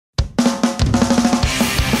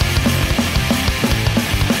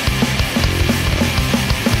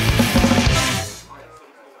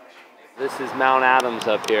is Mount Adams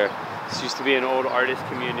up here. This used to be an old artist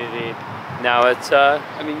community. Now it's,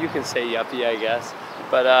 I mean, you can say yuppie, I guess.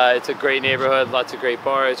 But it's a great neighborhood, lots of great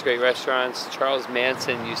bars, great restaurants. Charles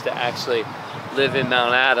Manson used to actually live in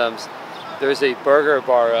Mount Adams. There's a burger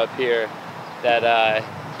bar up here that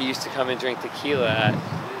he used to come and drink tequila at.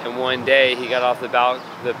 And one day he got off the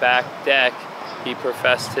back deck, he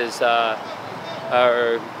professed his,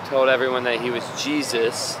 or told everyone that he was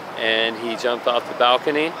Jesus, and he jumped off the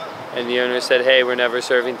balcony, and the owner said, hey, we're never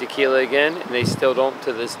serving tequila again, and they still don't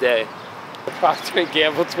to this day. The Procter &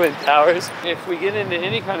 Gamble Twin Towers. If we get into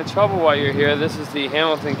any kind of trouble while you're here, this is the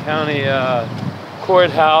Hamilton County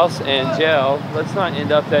courthouse and jail. Let's not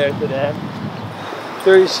end up there today.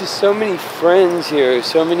 There's just so many friends here,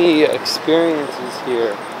 so many experiences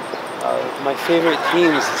here. My favorite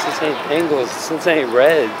teams, the Cincinnati Bengals, the Cincinnati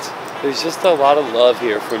Reds. There's just a lot of love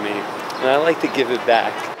here for me, and I like to give it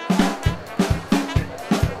back.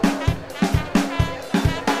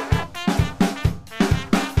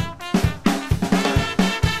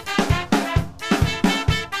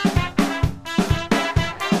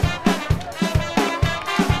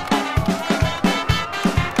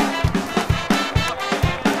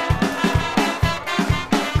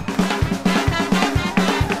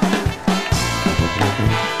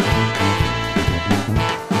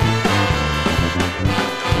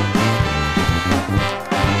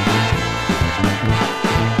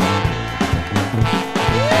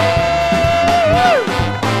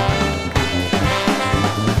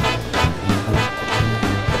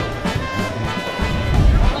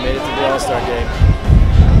 All-Star game.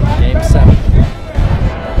 Game 7.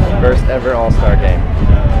 First ever All-Star game.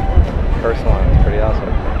 First one. It's pretty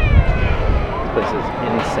awesome. This place is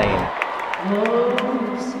insane. Oh,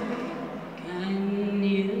 can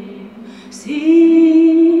you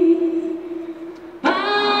see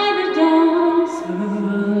by the dawn's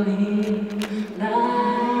early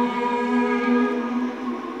light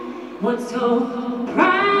what so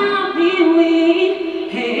proudly we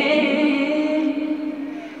hailed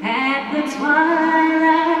at the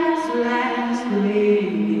twilight's last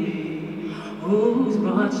gleaming, whose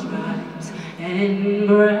broad stripes and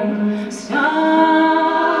bright stars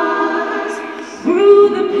through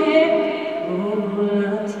the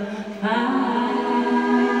perilous fight.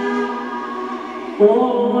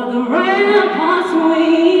 O'er the ramparts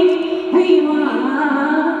we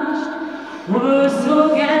marched, were so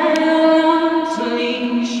gallantly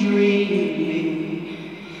streaming,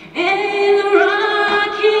 and the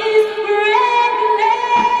Rockies red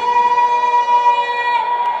glare,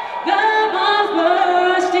 the bombs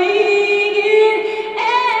bursting in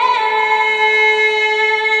air,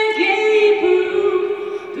 gave proof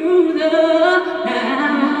through the